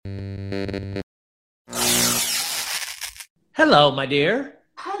Hello, my dear.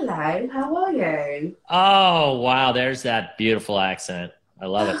 Hello, how are you? Oh, wow, there's that beautiful accent. I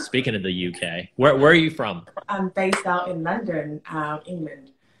love it. Speaking of the UK, where are you from? I'm based out in London,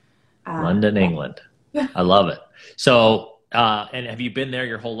 England. London, Yeah. England. I love it. So, and have you been there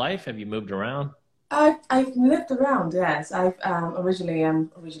your whole life? Have you moved around? I've lived around, yes. I'm originally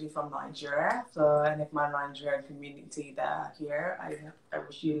from Nigeria, so and if my Nigerian community that are here, I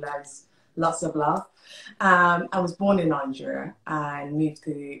wish you guys lots of love. I was born in Nigeria and moved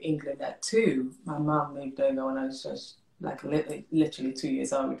to England at two. My mom moved over when I was just like literally 2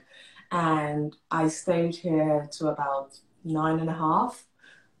 years old, and I stayed here to about nine and a half.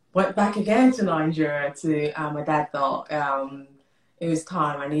 Went back again to Nigeria to my dad thought it was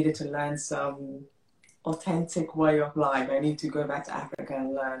time I needed to learn some authentic way of life. I need to go back to Africa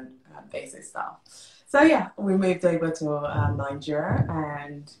and learn basic stuff. So yeah, we moved over to Nigeria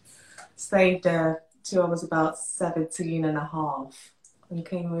and stayed there till I was about 17 and a half and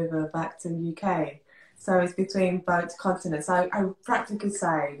came over back to the UK. So it's between both continents. I practically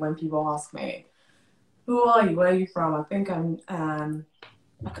say when people ask me, who are you? Where are you from? I think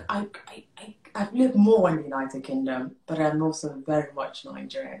I've lived more in the United Kingdom, but I'm also very much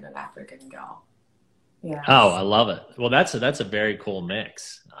Nigerian and African girl. Oh, Yes. I love it. Well, that's a very cool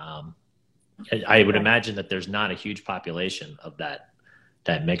mix. I would Yeah. imagine that there's not a huge population of that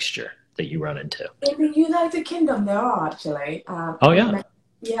mixture that you run into. In the United Kingdom, there are actually, Oh yeah.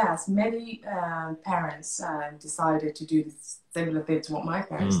 yes, many parents decided to do this similar thing to what my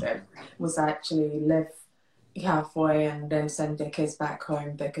parents Mm. did, was actually live halfway and then send their kids back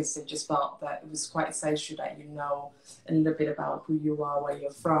home because they just felt that it was quite essential that you know a little bit about who you are, where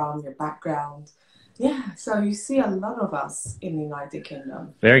you're from, your background. Yeah, so you see a lot of us in the United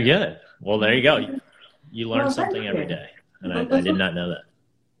Kingdom. Very good. Well, there you go. You learn Well, thank something every you. day, and I did not know that.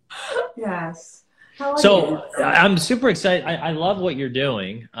 Yes. How are you? So I'm super excited. I love what you're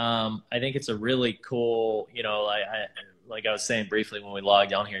doing. I think it's a really cool, like I was saying briefly when we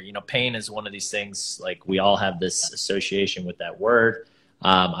logged on here, pain is one of these things, like we all have this association with that word.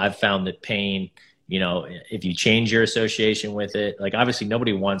 I've found that pain, if you change your association with it, like obviously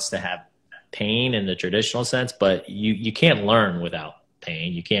nobody wants to have pain in the traditional sense, but you can't learn without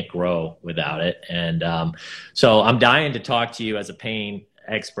pain. You can't grow without it. And so I'm dying to talk to you as a pain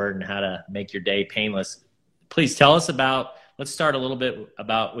expert and how to make your day painless. Please tell us about, let's start a little bit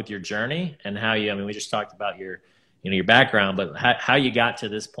about with your journey and how you, I mean, we just talked about your background, but how you got to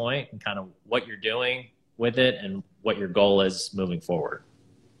this point and kind of what you're doing with it and what your goal is moving forward.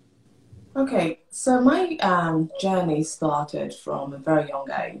 Okay, so my journey started from a very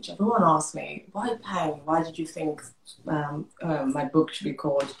young age. Everyone asked me, why pain? Why did you think my book should be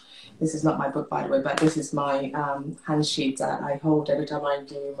called? This is not my book, by the way, but this is my handsheet that I hold every time I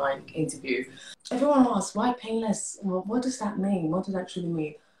do my interview. Everyone asks, why painless? Well, what does that mean? What does that actually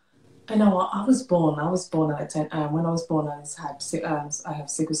mean? I know I was born. I was born at 10. When I was born, I have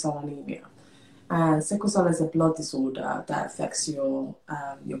sickle cell anemia. And sickle cell is a blood disorder that affects your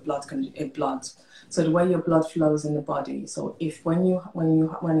blood. So the way your blood flows in the body. So if when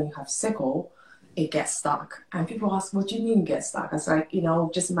you have sickle, it gets stuck. And people ask, what do you mean get stuck? I was like,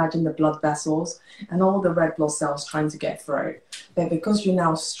 just imagine the blood vessels and all the red blood cells trying to get through. But because you're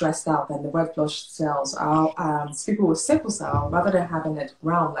now stressed out and the red blood cells are, people with sickle cell, rather than having it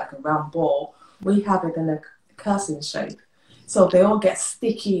round like a round ball, we have it in a crescent shape. So they all get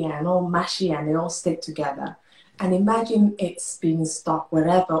sticky and all mashy and they all stick together. And imagine it's being stuck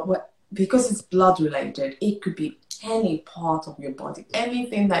wherever, because it's blood related, it could be any part of your body,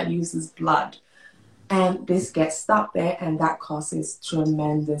 anything that uses blood. And this gets stuck there and that causes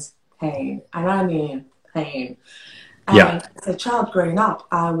tremendous pain. And I mean pain. Yeah. And as a child growing up,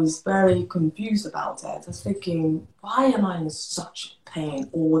 I was very confused about it. I was thinking, why am I in such pain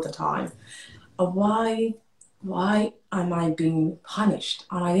all the time? Why am I being punished?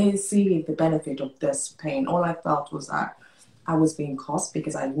 And I didn't see the benefit of this pain. All I felt was that I was being cursed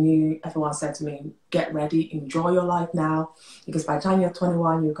because I knew everyone said to me, get ready, enjoy your life now, because by the time you're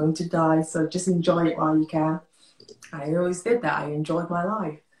 21, you're going to die. So just enjoy it while you can. I always did that. I enjoyed my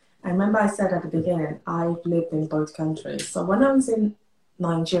life. I remember I said at the beginning, I've lived in both countries. So when I was in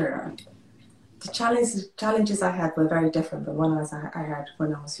Nigeria, the challenges I had were very different than I had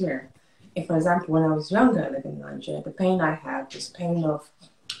when I was here. If, for example, when I was younger living in Nigeria, the pain I had was pain of,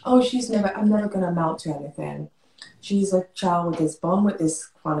 oh, I'm never going to amount to anything. She's a child that's born with this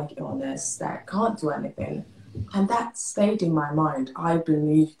chronic illness that can't do anything. And that stayed in my mind. I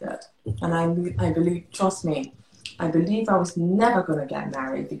believed it. And I believe, trust me, I believe I was never going to get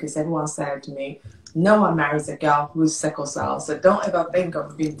married because everyone said to me, No one marries a girl who's sickle cell, so don't ever think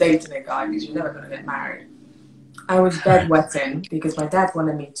of being dating a guy because you're never going to get married. I was bedwetting because my dad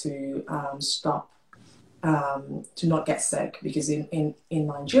wanted me to stop to not get sick because in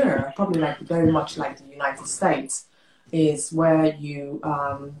Nigeria, probably like very much like the United States, is where you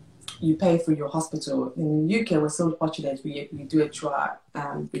pay for your hospital. In the UK, we're so fortunate we do it through our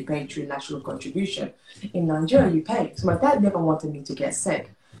we pay through national contribution. In Nigeria, you pay. So my dad never wanted me to get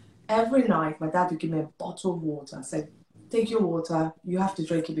sick. Every night, my dad would give me a bottle of water. Said, "Take your water. You have to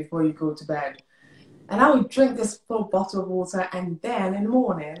drink it before you go to bed." And I would drink this full bottle of water, and then in the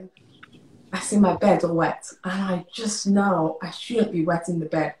morning, I see my bed all wet, and I just know I shouldn't be wetting the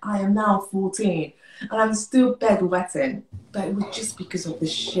bed. I am now 14, and I'm still bedwetting, but it was just because of the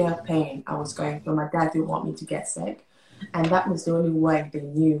sheer pain I was going through. My dad didn't want me to get sick, and that was the only way they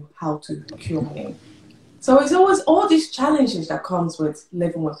knew how to cure me. So it's always all these challenges that comes with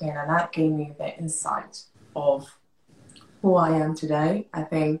living with pain, and that gave me the insight of who I am today. I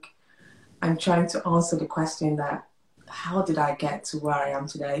think I'm trying to answer the question that how did I get to where I am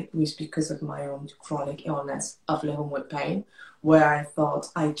today? It was because of my own chronic illness of living with pain, where I thought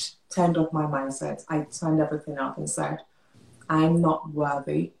I turned off my mindset. I turned everything up and said, I'm not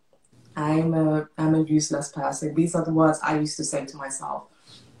worthy. I'm a useless person. These are the words I used to say to myself.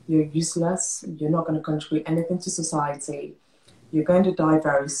 You're useless. You're not going to contribute anything to society. You're going to die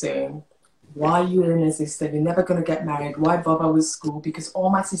very soon. Why are you in existence? You're never going to get married. Why bother with school? Because all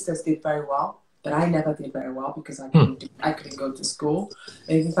my sisters did very well, but I never did very well because I couldn't go to school.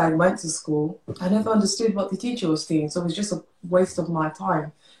 And if I went to school, I never understood what the teacher was doing. So it was just a waste of my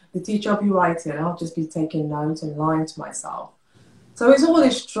time. The teacher will be writing, I'll just be taking notes and lying to myself. So it's all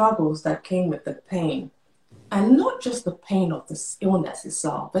these struggles that came with the pain. And not just the pain of this illness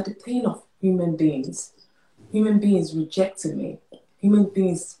itself, but the pain of human beings. Human beings rejecting me. Human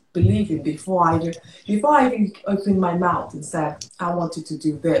beings believing before I even opened my mouth and said, I wanted to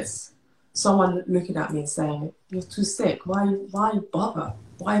do this. Someone looking at me and saying, you're too sick. Why bother?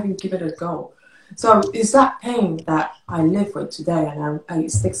 Why even give it a go? So it's that pain that I live with today, and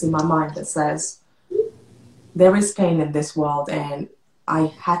it sticks in my mind that says, there is pain in this world, and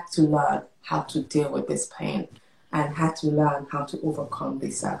I had to learn how to deal with this pain and had to learn how to overcome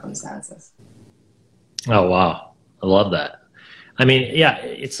these circumstances. Oh, wow. I love that. I mean, yeah,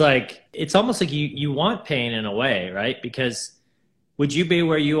 it's almost like you want pain in a way, right? Because would you be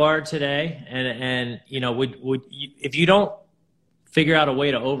where you are today? And you know, would you, if you don't figure out a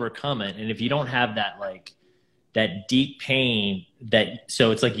way to overcome it, and if you don't have that, like, that deep pain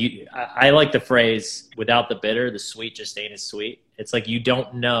so it's like I like the phrase, without the bitter, the sweet just ain't as sweet. It's like you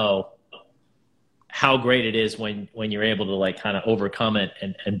don't know how great it is when you're able to, like, kind of overcome it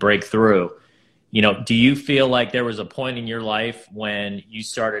and break through. You know, do you feel like there was a point in your life when you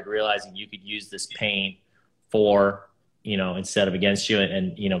started realizing you could use this pain for, you know, instead of against you,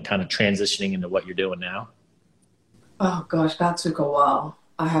 and you know, kind of transitioning into what you're doing now? Oh gosh, that took a while.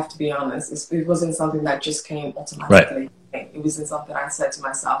 I have to be honest. It wasn't something that just came Right. automatically. It wasn't something I said to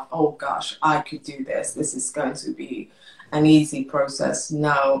myself, oh gosh, I could do this. This is going to be an easy process.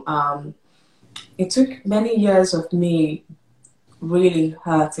 No, it took many years of me really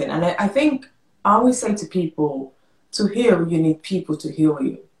hurting. And I think I always say to people, to heal, you need people to heal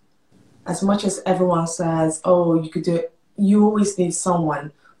you. As much as everyone says, oh, you could do it, you always need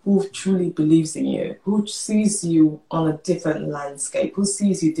someone who truly believes in you, who sees you on a different landscape, who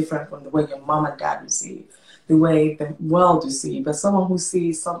sees you different from the way your mom and dad would see you, the way the world would see you, but someone who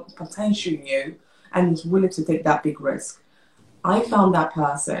sees some potential in you and is willing to take that big risk. I found that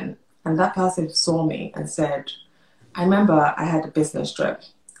person, and that person saw me and said, I remember I had a business trip,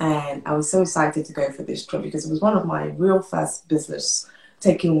 and I was so excited to go for this trip because it was one of my real first business,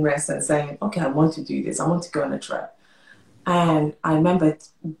 taking risks and saying, okay, I want to do this. I want to go on a trip. And I remember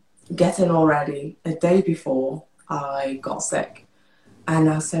getting all ready a day before I got sick. And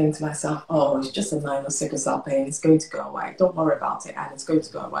I was saying to myself, oh, it's just a minor sickle cell pain. It's going to go away. Don't worry about it. And it's going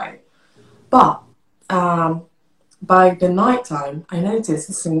to go away. But by the night time, I noticed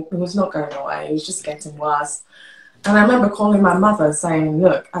this thing, it was not going away. It was just getting worse. And I remember calling my mother saying,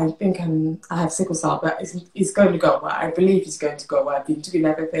 look, I think I have sickle cell, but it's going to go away. I believe it's going to go away. I've been doing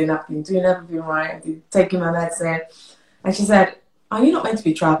everything. I've been doing everything right. I've been taking my medicine. And she said, are you not meant to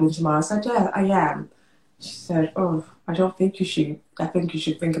be traveling tomorrow? I said, yeah, I am. She said, oh, I don't think you should. I think you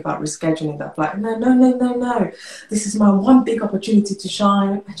should think about rescheduling that flight. No. This is my one big opportunity to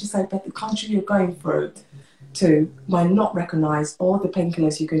shine. And she said, but the country you're going through to might not recognize all the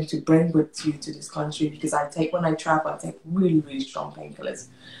painkillers you're going to bring with you to this country, because when I travel, I take really, really strong painkillers.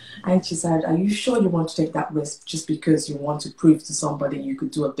 And she said, are you sure you want to take that risk just because you want to prove to somebody you could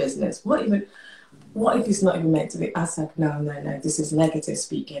do a business? What even? What if it's not even meant to be? I said, no, no, no, this is negative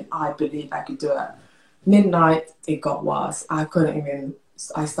speaking. I believe I could do it. Midnight, it got worse. I couldn't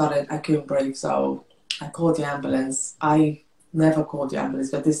breathe, so I called the ambulance. I never called the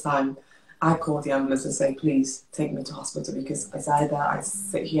ambulance, but this time I called the ambulance and say, please take me to hospital, because it's either I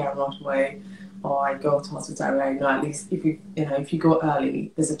sit here and run away or I go to hospital. I know at least if you go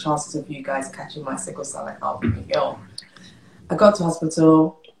early, there's a chance of you guys catching my sickle cell and helping me heal. I got to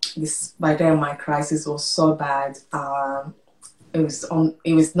hospital. By then my crisis was so bad. It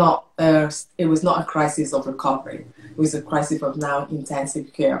was not a crisis of recovery. It was a crisis of now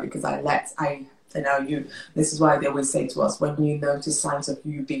intensive care, because this is why they always say to us, when you notice signs of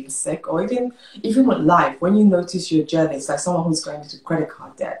you being sick, or even with life, when you notice your journey, it's like someone who's going into credit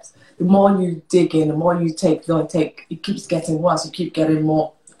card debt. The more you dig in, the more you take, it keeps getting worse. You keep getting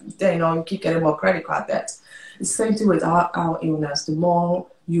more, you keep getting more credit card debt. It's the same thing with our illness. The more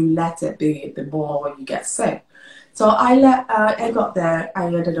you let it be, the more you get sick. So I got there. I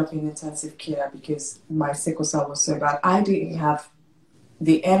ended up in intensive care because my sickle cell was so bad. I didn't have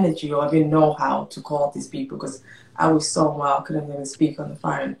the energy or even know how to call these people, because I was so well, I couldn't even speak on the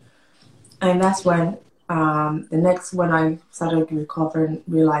phone. And that's when when I started recovering,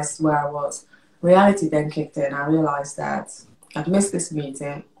 realized where I was. Reality then kicked in. I realized that I'd missed this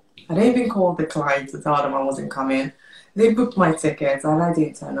meeting. I didn't even call the client to tell them I wasn't coming. They booked my tickets and I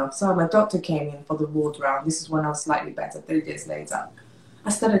didn't turn up. So my doctor came in for the ward round. This is when I was slightly better, 3 days later. I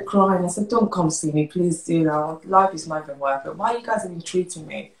started crying. I said, don't come see me, please. Life is not even worth it. Why are you guys even treating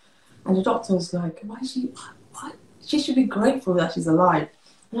me? And the doctor was like, why? She should be grateful that she's alive.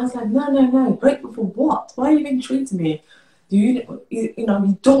 And I was like, no. Grateful for what? Why are you even treating me? You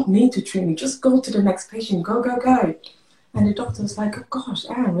don't need to treat me. Just go to the next patient. Go. And the doctor was like, oh gosh,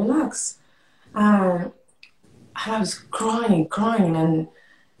 Anne, relax. And I was crying, and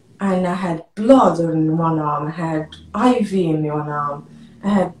I had blood in one arm, I had IV in one arm, I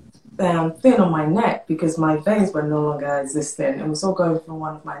had thin on my neck because my veins were no longer existing. It was all going through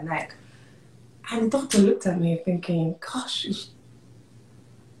one of my neck. And the doctor looked at me thinking, gosh, she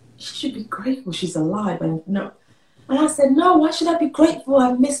should be grateful she's alive. And I said, no, why should I be grateful?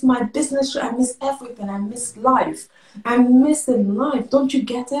 I miss my business, I miss everything, I miss life. I'm missing life. Don't you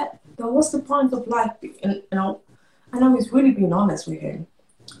get it? Then what's the point of life? And I was really being honest with him.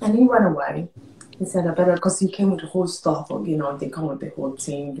 And he went away. He said, I better, because he came with the whole staff, they come with the whole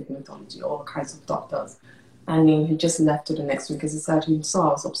team, the hematology, all kinds of doctors. And then he just left to the next week because he said he saw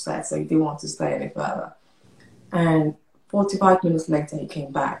I was upset, so he didn't want to stay any further. And 45 minutes later, he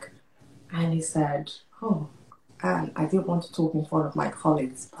came back and he said, oh, and I didn't want to talk in front of my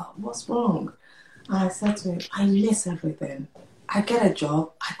colleagues, but what's wrong? And I said to him, I miss everything. I get a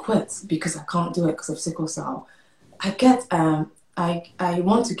job, I quit because I can't do it because of sickle cell. I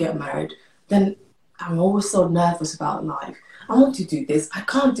want to get married, then I'm always so nervous about life. I want to do this, I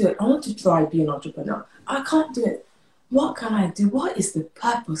can't do it. I want to try be an entrepreneur, I can't do it. What can I do? What is the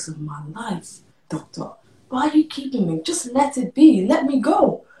purpose of my life, doctor? Why are you keeping me? Just let it be, let me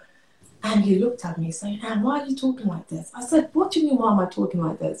go. And he looked at me saying, Anne, why are you talking like this? I said, what do you mean, why am I talking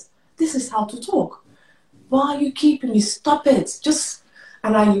like this? This is how to talk. Why are you keeping me? Stop it.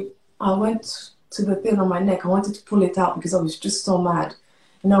 And I went to the thing on my neck. I wanted to pull it out because I was just so mad.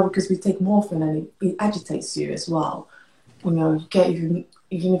 Because we take morphine and it agitates you as well. You get, even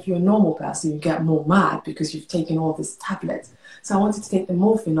if you're a normal person, you get more mad because you've taken all these tablets. So I wanted to take the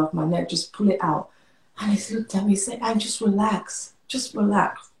morphine off my neck, just pull it out. And he looked at me and said, Anne, just relax. Just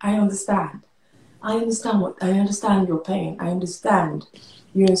relax. I understand. I understand your pain. I understand.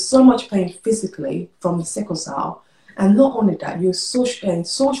 You're in so much pain physically from the sickle cell. And not only that,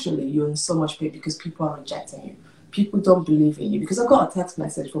 socially, you're in so much pain because people are rejecting you. People don't believe in you. Because I got a text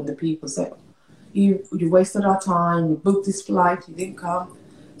message from the people saying, you wasted our time, you booked this flight, you didn't come.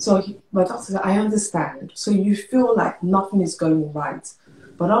 So my doctor said, I understand. So you feel like nothing is going right.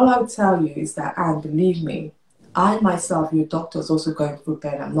 But all I would tell you is that, and believe me, I myself, your doctor, is also going through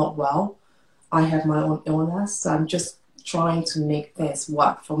pain. I'm not well. I have my own illness. So I'm just trying to make things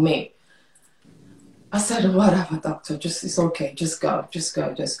work for me. I said, whatever, doctor, it's okay. Just go.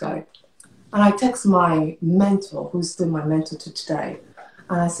 And I text my mentor, who's still my mentor to today.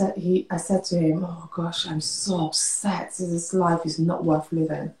 And I said to him, oh gosh, I'm so upset. This life is not worth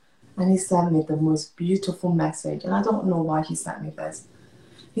living. And he sent me the most beautiful message. And I don't know why he sent me this.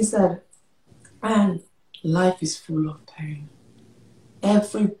 He said, Anne, life is full of pain.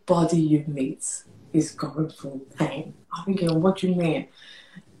 Everybody you meet is going through pain. I'm thinking, what do you mean?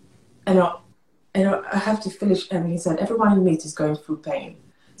 And I have to finish. And he said, everyone you meet is going through pain.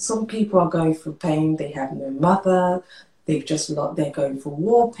 Some people are going through pain. They have no mother. they're going for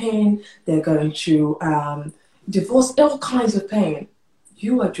war pain, they're going through divorce, all kinds of pain.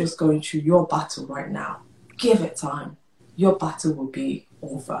 You are just going through your battle right now. Give it time. Your battle will be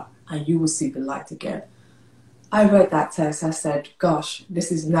over and you will see the light again. I read that text. I said, gosh,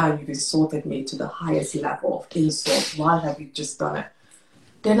 this is now you've insulted me to the highest level of insult. Why have you just done it?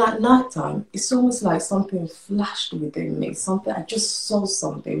 Then at night time, it's almost like something flashed within me. I just saw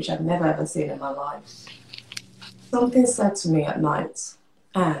something which I've never ever seen in my life. Something said to me at night,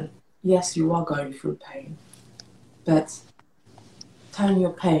 Anne, yes, you are going through pain, but turn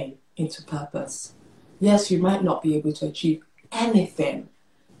your pain into purpose. Yes, you might not be able to achieve anything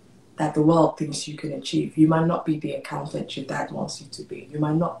that the world thinks you can achieve. You might not be the accountant your dad wants you to be. You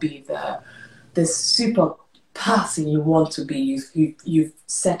might not be the super person you want to be, you've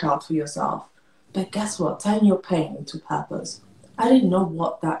set out for yourself. But guess what? Turn your pain into purpose. I didn't know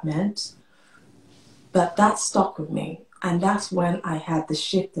what that meant, but that stuck with me. And that's when I had the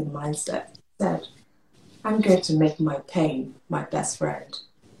shift in mindset. I said, I'm going to make my pain my best friend.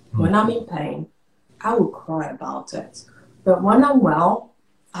 When I'm in pain, I will cry about it. But when I'm well,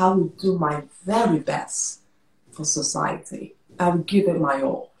 I will do my very best for society. I will give it my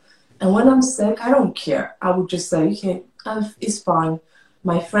all. And when I'm sick, I don't care. I would just say, okay, it's fine.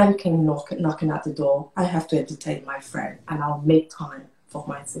 My friend came knocking at the door. I have to entertain my friend, and I'll make time for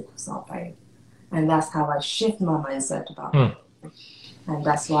my sickle cell pain. And that's how I shift my mindset about it. And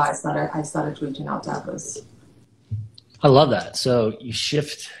that's why I started reaching out to others. I love that. So you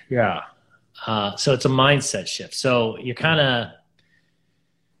shift, yeah. So it's a mindset shift. So you're kind of,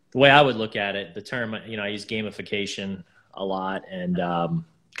 the way I would look at it, the term, I use gamification a lot, and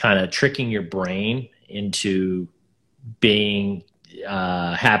kind of tricking your brain into being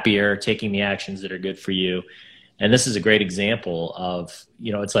happier, taking the actions that are good for you. And this is a great example of,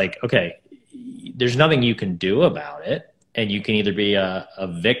 it's like, okay, there's nothing you can do about it. And you can either be a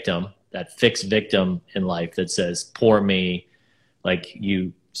victim, that fixed victim in life that says, poor me, like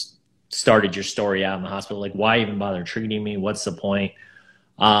you started your story out in the hospital, like why even bother treating me? What's the point?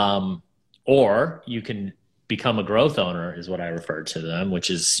 Or you can become a growth owner, is what I refer to them, which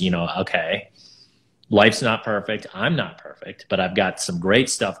is, okay, life's not perfect. I'm not perfect, but I've got some great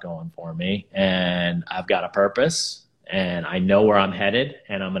stuff going for me, and I've got a purpose, and I know where I'm headed,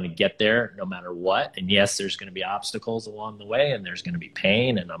 and I'm going to get there no matter what. And yes, there's going to be obstacles along the way, and there's going to be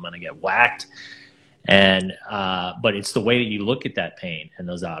pain, and I'm going to get whacked. And, but it's the way that you look at that pain and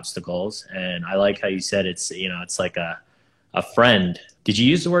those obstacles. And I like how you said it's, it's like a friend. Did you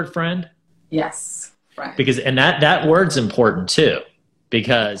use the word friend? Yes. Right. Because, and that word's important too,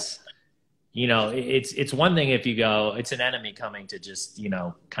 because, it's one thing if you go, it's an enemy coming to just,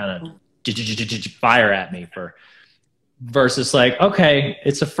 kind of fire at me versus like, okay,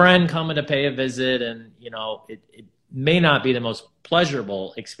 it's a friend coming to pay a visit, and, it may not be the most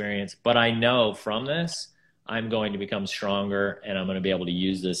pleasurable experience, but I know from this, I'm going to become stronger, and I'm going to be able to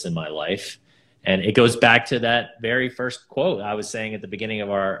use this in my life. And it goes back to that very first quote I was saying at the beginning of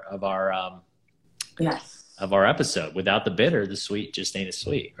our episode. Without the bitter, the sweet just ain't as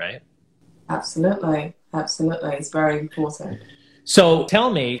sweet, right? Absolutely. Absolutely. It's very important. So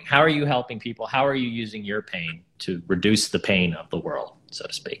tell me, how are you helping people? How are you using your pain to reduce the pain of the world, so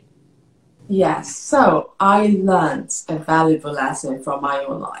to speak? Yes. So I learned a valuable lesson from my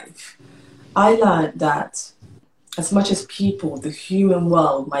own life. I learned that as much as people, the human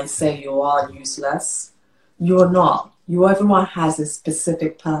world might say you are useless, you're not. Everyone has a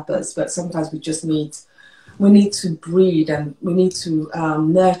specific purpose, but sometimes we need to breed, and we need to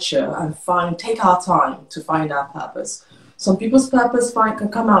nurture and take our time to find our purpose. Some people's purpose can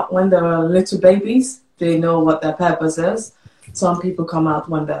come out when they're little babies. They know what their purpose is. Some people come out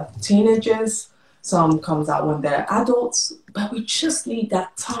when they're teenagers. Some comes out when they're adults. But we just need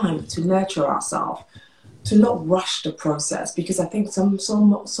that time to nurture ourselves, to not rush the process, because I think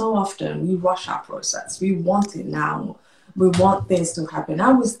so often we rush our process. We want it now. We want things to happen.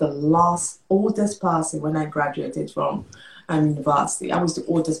 I was the oldest person when I graduated from university. I was the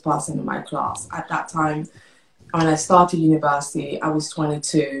oldest person in my class. At that time, when I started university, I was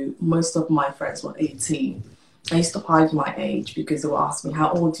 22. Most of my friends were 18. I used to hide my age because they would ask me,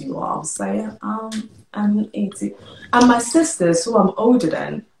 how old you are? I would say, I'm 18. And my sisters, who I'm older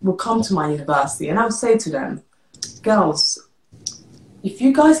than, would come to my university, and I would say to them, girls, if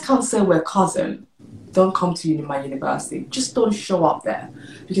you guys can't say we're cousins, don't come to my university. Just don't show up there.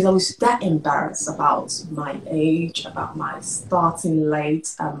 Because I was that embarrassed about my age, about my starting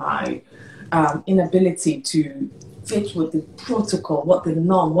late, and my inability to fit with the protocol, what the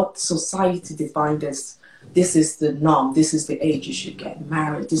norm, what society defined as this is the norm, this is the age you should get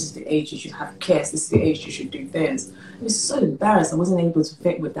married, this is the age you should have kids, this is the age you should do things. I was so embarrassed I wasn't able to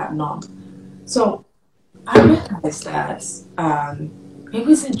fit with that norm. So I realized that it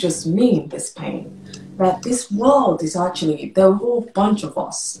wasn't just me in this pain, that this world is actually, there are a whole bunch of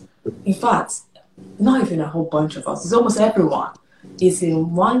us. In fact, not even a whole bunch of us, it's almost everyone is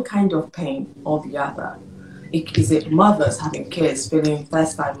in one kind of pain or the other. Is it mothers having kids, feeling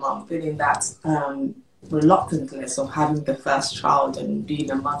first time mom, feeling that reluctantness of having the first child and being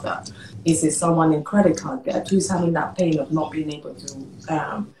a mother? Is it someone in credit card debt who's having that pain of not being able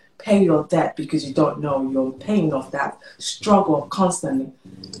to pay your debt because you don't know you're paying off that struggle constantly?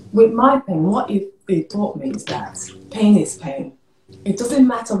 With my pain, what it taught me is that pain is pain. It doesn't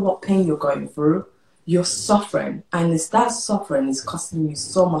matter what pain you're going through, you're suffering, and it's that suffering is costing you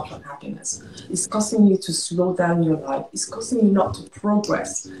so much unhappiness. It's costing you to slow down your life. It's costing you not to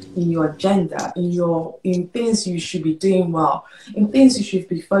progress in your agenda, in things you should be doing well, in things you should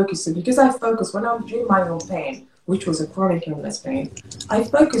be focusing. Because I focused when I was doing my own pain, which was a chronic illness pain, I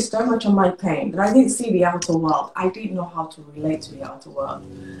focused so much on my pain that I didn't see the outer world. I didn't know how to relate to the outer world.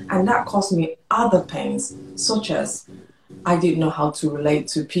 And that caused me other pains, such as I didn't know how to relate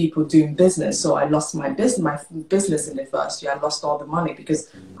to people doing business. So I lost my business in the first year. I lost all the money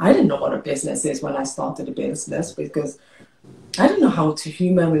because I didn't know what a business is when I started a business, because I didn't know how to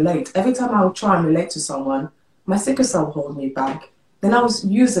human relate. Every time I would try and relate to someone, my sickle cell would hold me back. Then I would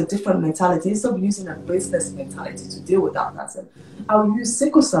use a different mentality. Instead of using a business mentality to deal with that person, I would use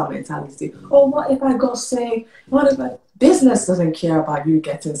sickle cell mentality. Oh, what if I got sick? What if I... Business doesn't care about you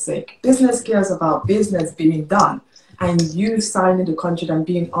getting sick. Business cares about business being done and you signing the contract and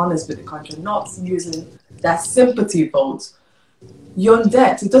being honest with the contract, not using that sympathy vote. You're in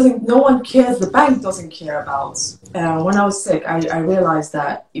debt. It doesn't. No one cares. The bank doesn't care about. When I was sick, I realized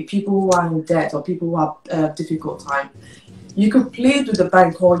that if people who are in debt or people who have a difficult time, you could plead with the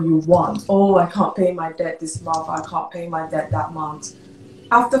bank all you want. Oh, I can't pay my debt this month. I can't pay my debt that month.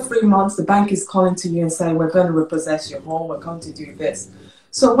 After 3 months, the bank is calling to you and saying, we're going to repossess your home. We're going to do this.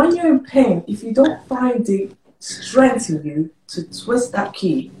 So when you're in pain, if you don't find the strength in you to twist that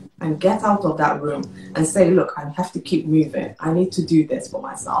key and get out of that room and say, look, I have to keep moving. I need to do this for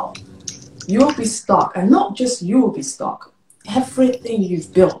myself. You'll be stuck. And not just you will be stuck. Everything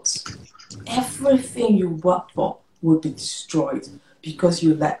you've built, everything you worked for will be destroyed because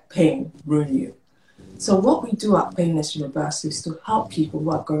you let pain ruin you. So what we do at Painless University is to help people who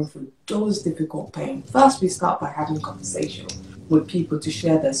are going through those difficult pain. First, we start by having a conversation with people to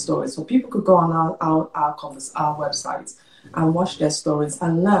share their stories. So people could go on our websites and watch their stories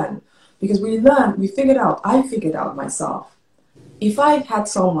and learn. Because I figured out myself. If I had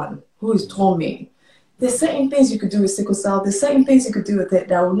someone who has told me, there's certain things you could do with sickle cell, there's certain things you could do with it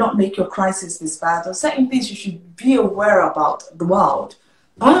that will not make your crisis this bad, or certain things you should be aware about the world,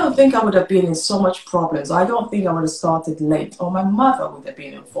 I don't think I would have been in so much problems. I don't think I would have started late, or my mother would have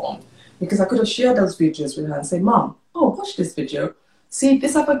been informed, because I could have shared those videos with her and say, Mom, oh, watch this video. See,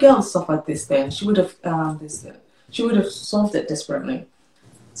 this other girl suffered this thing. She would have she would have solved it differently.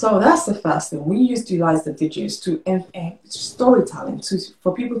 So that's the first thing. We used to utilize the videos to storytelling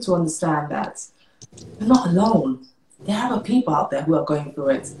for people to understand that they're not alone. There are other people out there who are going through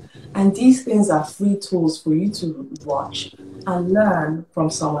it. And these things are free tools for you to watch and learn from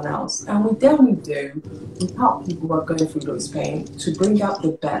someone else. And we help people who are going through those pain to bring out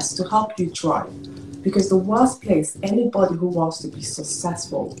the best, to help you thrive. Because the worst place anybody who wants to be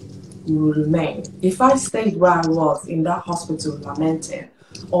successful will remain. If I stayed where I was in that hospital lamenting,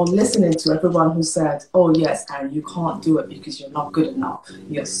 or listening to everyone who said, oh yes, and you can't do it because you're not good enough,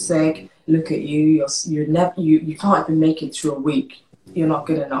 you're sick, look at you, you can't even make it through a week, you're not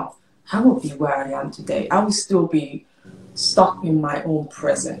good enough, I would be where I am today. I would still be stuck in my own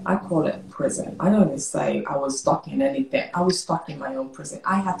prison. I call it prison. I don't even say I was stuck in anything. I was stuck in my own prison.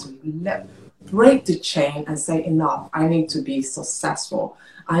 I had to break the chain and say, enough, I need to be successful.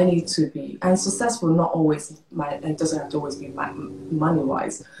 I need to be, and successful not always, it doesn't have to always be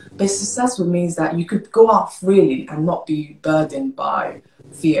money-wise, but successful means that you could go out freely and not be burdened by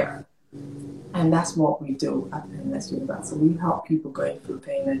fear. And that's what we do at Painless University. So we help people going through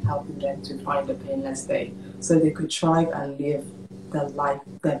pain and helping them to find a painless day so they could thrive and live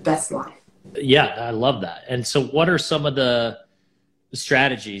their best life. Yeah, I love that. And so what are some of the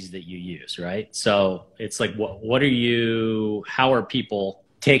strategies that you use, right? So it's like, how are people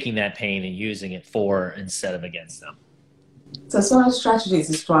taking that pain and using it for instead of against them? So some of the strategies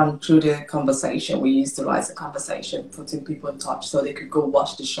is run through the conversation. We utilize the conversation, putting people in touch so they could go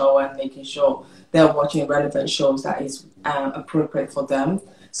watch the show and making sure they're watching relevant shows that is appropriate for them.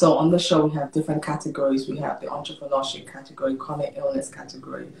 So on the show, we have different categories. We have the entrepreneurship category, chronic illness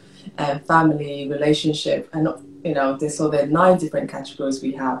category, family, relationship, and so there are 9 different categories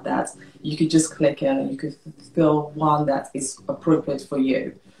we have that you could just click in and you could fill one that is appropriate for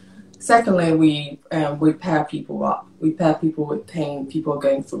you. Secondly, we pair people up. We pair people with pain. People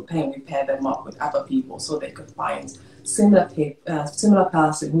going through pain. We pair them up with other people so they could find similar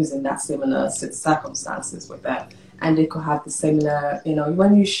person who's in that similar circumstances with them, and they could have the similar.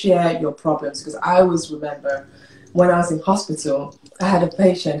 When you share your problems, because I always remember when I was in hospital, I had a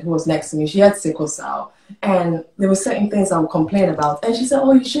patient who was next to me. She had sickle cell, and there were certain things I would complain about, and she said,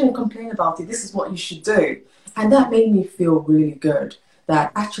 "Oh, you shouldn't complain about it. This is what you should do," and that made me feel really good.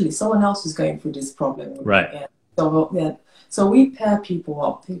 That actually someone else is going through this problem. Right. So we pair people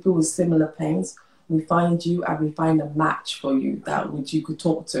up, people with similar pains. We find you and we find a match for you which you could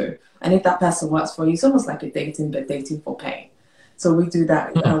talk to. And if that person works for you, it's almost like a dating, but dating for pain. So we do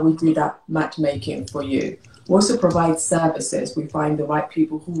that. We do that matchmaking for you. We also provide services. We find the right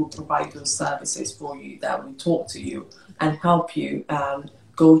people who will provide those services for you, that will talk to you and help you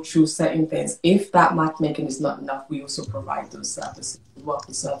go through certain things. If that matchmaking is not enough, we also provide those services. We work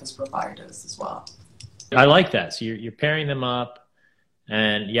with service providers as well. I like that. So you're pairing them up,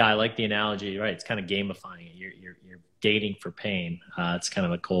 and yeah, I like the analogy. Right, it's kind of gamifying it. You're dating for pain. It's kind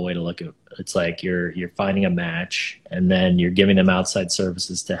of a cool way to look at it. It's like you're finding a match, and then you're giving them outside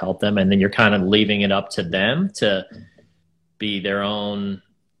services to help them, and then you're kind of leaving it up to them to be their own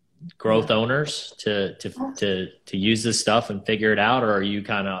growth owners to use this stuff and figure it out, or are you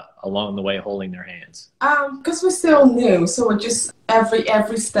kind of along the way holding their hands? Because we're still new, so we're just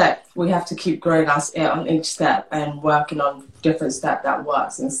every step we have to keep growing us on each step and working on different step that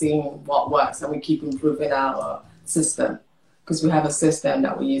works and seeing what works, and we keep improving our system because we have a system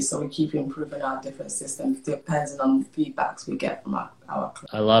that we use, so we keep improving our different systems depending on the feedbacks we get from our clients.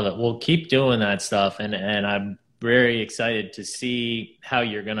 I love it. Well, keep doing that stuff, and I'm very excited to see how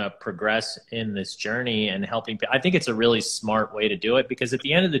you're going to progress in this journey and helping. I think it's a really smart way to do it, because at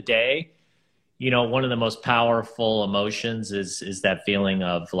the end of the day, one of the most powerful emotions is that feeling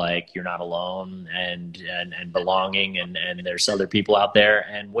of like you're not alone and belonging, and there's other people out there.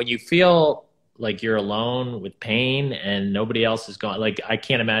 And when you feel like you're alone with pain and nobody else is going, like, I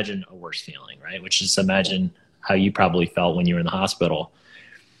can't imagine a worse feeling, right? Which is, imagine how you probably felt when you were in the hospital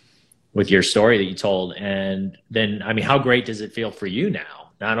with your story that you told. And then, how great does it feel for you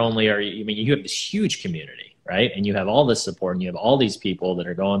now? Not only are you, you have this huge community, right? And you have all this support and you have all these people that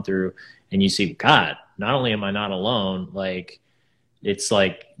are going through, and you see, God, not only am I not alone, like, it's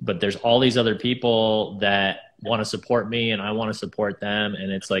like, but there's all these other people that want to support me and I want to support them.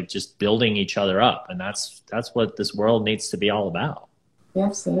 And it's like just building each other up. And that's what this world needs to be all about. Yeah,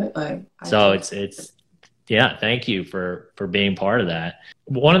 absolutely. So it's, yeah, thank you for being part of that.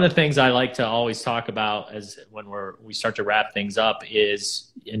 One of the things I like to always talk about as when we start to wrap things up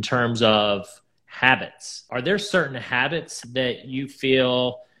is in terms of habits. Are there certain habits that you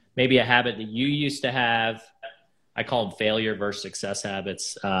feel, maybe a habit that you used to have, I call them failure versus success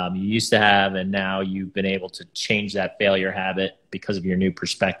habits, you used to have, and now you've been able to change that failure habit because of your new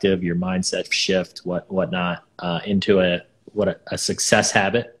perspective, your mindset shift, whatnot, into a success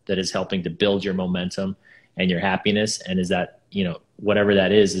habit that is helping to build your momentum and your happiness? And is that, whatever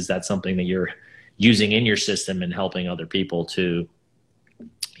that is that something that you're using in your system and helping other people to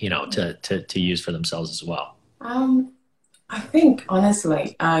use for themselves as well? I think,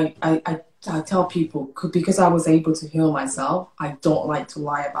 honestly, I tell people, because I was able to heal myself, I don't like to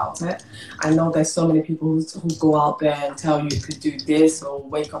lie about it. I know there's so many people who go out there and tell you could do this or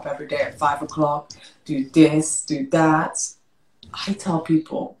wake up every day at 5 o'clock, do this, do that. I tell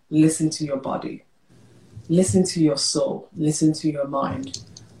people, listen to your body, listen to your soul, listen to your mind,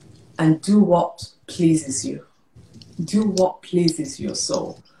 and do what pleases you. Do what pleases your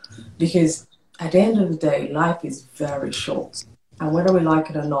soul. Because at the end of the day, life is very short. And whether we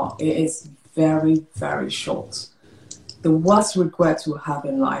like it or not, it is very, very short. The worst regret we have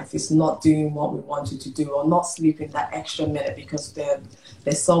in life is not doing what we wanted to do, or not sleeping that extra minute because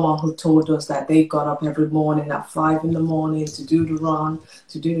there's someone who told us that they got up every morning at 5 in the morning to do the run,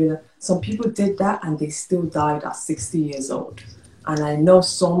 Some people did that and they still died at 60 years old. And I know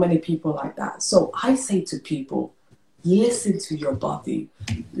so many people like that. So I say to people, listen to your body.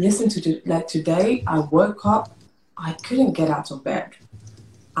 Listen to like today, I woke up, I couldn't get out of bed.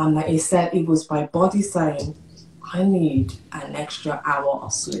 And like it said, it was my body saying, I need an extra hour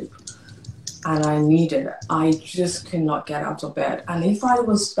of sleep. and I needed it. I just could not get out of bed. And if I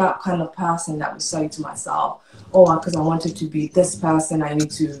was that kind of person that would say to myself, oh, because I wanted to be this person, I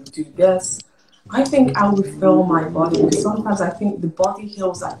need to do this, I think I would feel my body. Because sometimes I think the body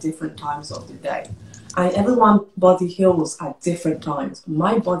heals at different times of the day. And everyone's body heals at different times.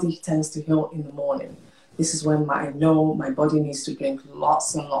 My body tends to heal in the morning. This is when I know my body needs to drink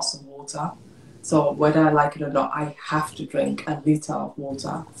lots and lots of water. So whether I like it or not, I have to drink a liter of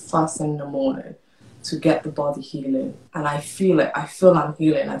water first thing in the morning to get the body healing. And I feel it. I feel I'm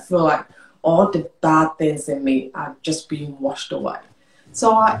healing. I feel like all the bad things in me are just being washed away.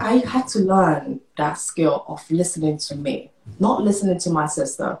 So I had to learn that skill of listening to me, not listening to my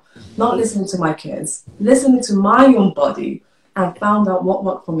sister, not listening to my kids, listening to my own body, and found out what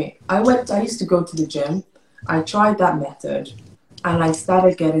worked for me. I used to go to the gym. I tried that method and I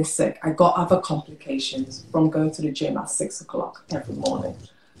started getting sick. I got other complications from going to the gym at 6 o'clock every morning.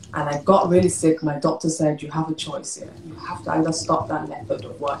 And I got really sick. My doctor said, you have a choice here. You have to either stop that method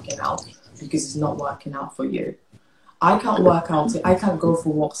of working out because it's not working out for you. I can't work out. I can't go for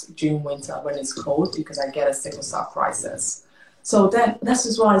walks during winter when it's cold because I get a sickle cell crisis. So then this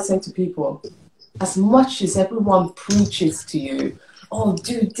is what I say to people. As much as everyone preaches to you, oh,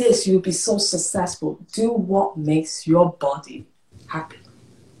 do this, you'll be so successful. Do what makes your body happy.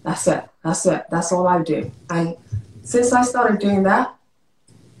 That's it. That's it. That's all I do. And since I started doing that,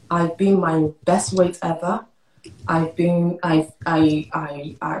 I've been my best weight ever. I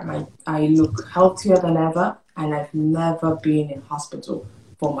look healthier than ever, and I've never been in hospital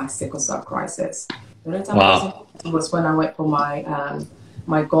for my sickle cell crisis. The only time I was in hospital was when I went for my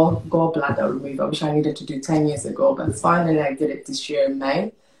gallbladder removal, which I needed to do 10 years ago, but finally I did it this year in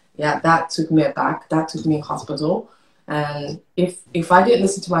May. Yeah, that took me aback. That took me in hospital. And if I didn't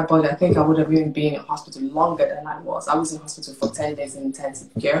listen to my body, I think I would have even been in hospital longer than I was. I was in hospital for 10 days in intensive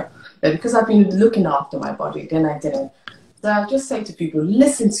care. But because I've been looking after my body, then I didn't. So I just say to people,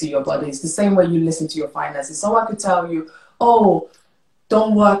 listen to your body. It's the same way you listen to your finances. Someone could tell you, oh,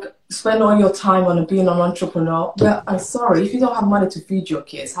 don't work, spend all your time on being an entrepreneur. Well, I'm sorry, if you don't have money to feed your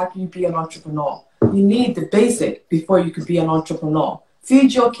kids, how can you be an entrepreneur? You need the basic before you could be an entrepreneur.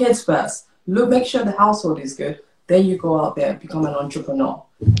 Feed your kids first. Make sure the household is good. Then you go out there and become an entrepreneur.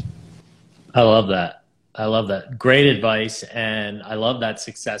 I love that. I love that. Great advice. And I love that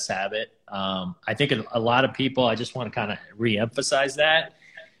success habit. I think a lot of people, I just want to kind of reemphasize that.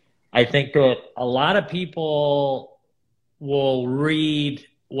 I think that a lot of people will read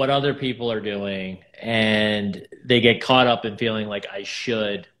what other people are doing and they get caught up in feeling like I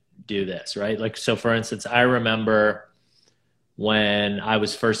should do this, right? Like, so for instance, I remember when I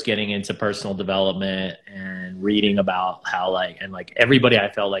was first getting into personal development and reading about how everybody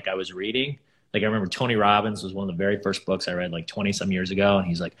I felt like I was reading, like I remember Tony Robbins was one of the very first books I read like 20 some years ago. And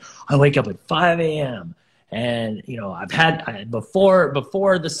he's like, I wake up at 5 a.m. and, you know,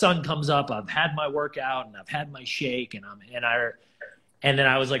 before the sun comes up, I've had my workout and I've had my shake and then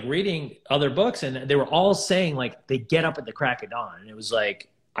I was like reading other books and they were all saying like they get up at the crack of dawn. And it was like,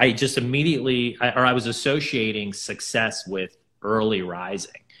 I just immediately, I was associating success with early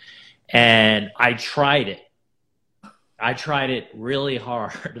rising. And I tried it. I tried it really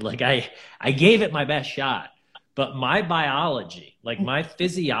hard. Like I gave it my best shot, but my biology, like my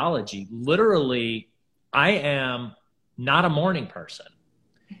physiology, literally, I am not a morning person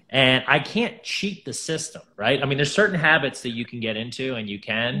and I can't cheat the system, right? I mean, there's certain habits that you can get into and you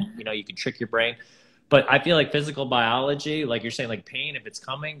can trick your brain. But I feel like physical biology, like you're saying, like pain, if it's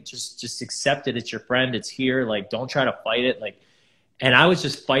coming, just accept it. It's your friend. It's here. Like, don't try to fight it. Like, and I was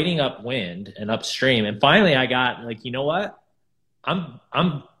just fighting upwind and upstream. And finally I got like, you know what?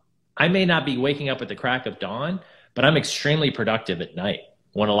 I may not be waking up at the crack of dawn, but I'm extremely productive at night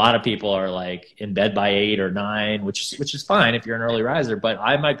when a lot of people are like in bed by 8 or 9, which is fine if you're an early riser, but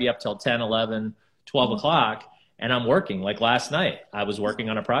I might be up till 10, 11, 12 o'clock. And I'm working. Like last night, I was working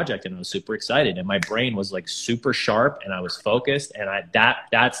on a project and I was super excited and my brain was like super sharp and I was focused. And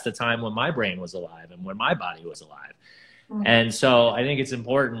that's the time when my brain was alive and when my body was alive. Mm-hmm. And so I think it's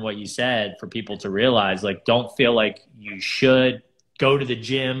important what you said for people to realize, like, don't feel like you should go to the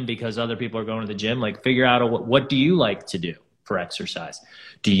gym because other people are going to the gym. Like, figure out what do you like to do for exercise?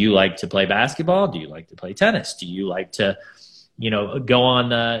 Do you like to play basketball? Do you like to play tennis? Do you like to, go on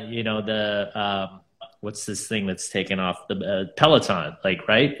the what's this thing that's taken off the Peloton, like,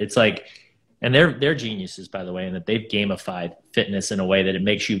 right? It's like, and they're geniuses, by the way, in that they've gamified fitness in a way that it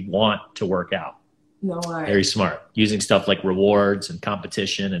makes you want to work out. No way. Very smart, using stuff like rewards and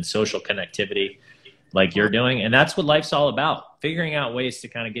competition and social connectivity like you're doing. And that's what life's all about, figuring out ways to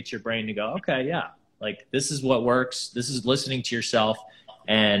kind of get your brain to go, okay, yeah, like this is what works. This is listening to yourself,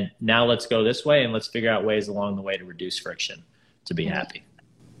 And now let's go this way and let's figure out ways along the way to reduce friction to be happy.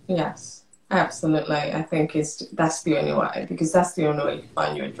 Yes, absolutely. I think that's the only way, because that's the only way you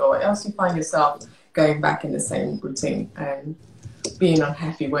find your joy. Else you find yourself going back in the same routine and being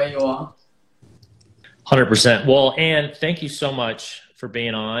unhappy where you are. 100%. Well, Anne, thank you so much for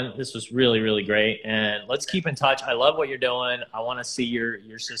being on. This was really, really great. And let's keep in touch. I love what you're doing. I want to see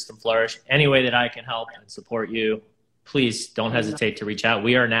your system flourish. Any way that I can help and support you, please don't hesitate to reach out.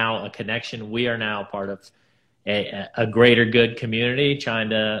 We are now a connection. We are now part of a greater good community, trying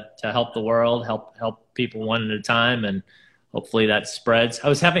to help the world, help people one at a time. And hopefully that spreads. I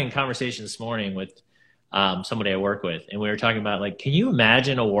was having a conversation this morning with somebody I work with, and we were talking about, like, can you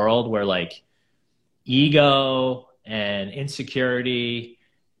imagine a world where like ego and insecurity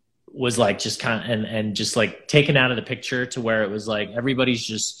was like just kind of, and just like taken out of the picture, to where it was like everybody's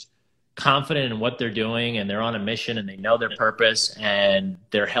just confident in what they're doing and they're on a mission and they know their purpose and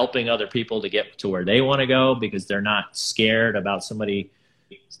they're helping other people to get to where they want to go because they're not scared about somebody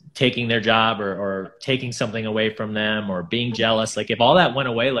taking their job or taking something away from them or being jealous. Like, if all that went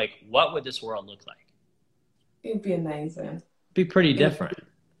away, like, what would this world look like? It'd be amazing. It'd be pretty different.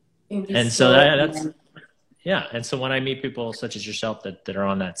 It'd be And so that's, yeah. And so when I meet people such as yourself that are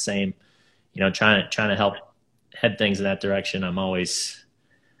on that same, you know, trying to help head things in that direction, I'm always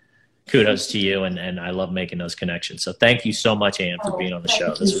kudos to you, and I love making those connections. So thank you so much, Anne, for being on the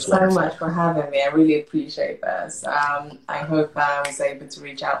show. This was wonderful. Thank you so much for having me. I really appreciate this. I hope I was able to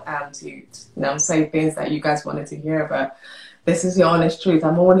reach out and to say things that you guys wanted to hear, but this is the honest truth.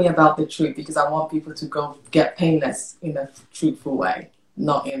 I'm only about the truth because I want people to go get painless in a truthful way,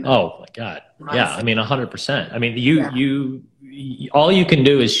 not in oh my God. Yeah, I mean 100%. I mean, you all you can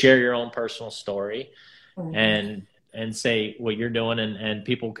do is share your own personal story and say what you're doing, and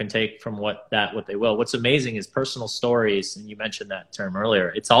people can take from what they will. What's amazing is personal stories, and you mentioned that term earlier.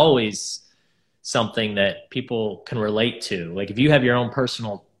 It's always something that people can relate to. Like, if you have your own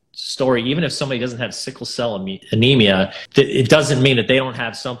personal story, even if somebody doesn't have sickle cell anemia, it doesn't mean that they don't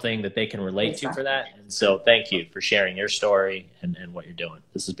have something that they can relate to for that. And so thank you for sharing your story and what you're doing.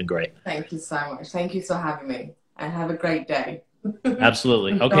 This has been great. Thank you so much. Thank you for having me, and have a great day.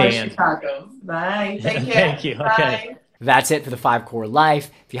 Absolutely. Okay, Anne. Chicago. Bye. Take care. Thank you. Bye. Okay. That's it for the 5 Core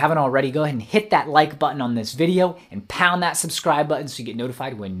Life. If you haven't already, go ahead and hit that like button on this video and pound that subscribe button so you get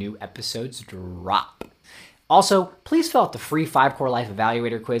notified when new episodes drop. Also, please fill out the free 5 Core Life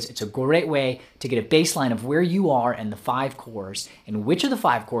Evaluator quiz. It's a great way to get a baseline of where you are in the 5 cores and which of the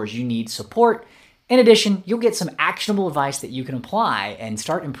 5 cores you need support. In addition, you'll get some actionable advice that you can apply and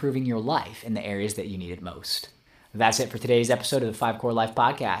start improving your life in the areas that you need it most. That's it for today's episode of the 5 Core Life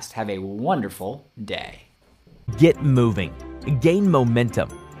Podcast. Have a wonderful day. Get moving. Gain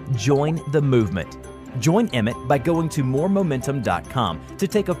momentum. Join the movement. Join Emmett by going to moremomentum.com to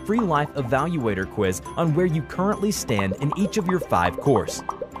take a free life evaluator quiz on where you currently stand in each of your 5 cores.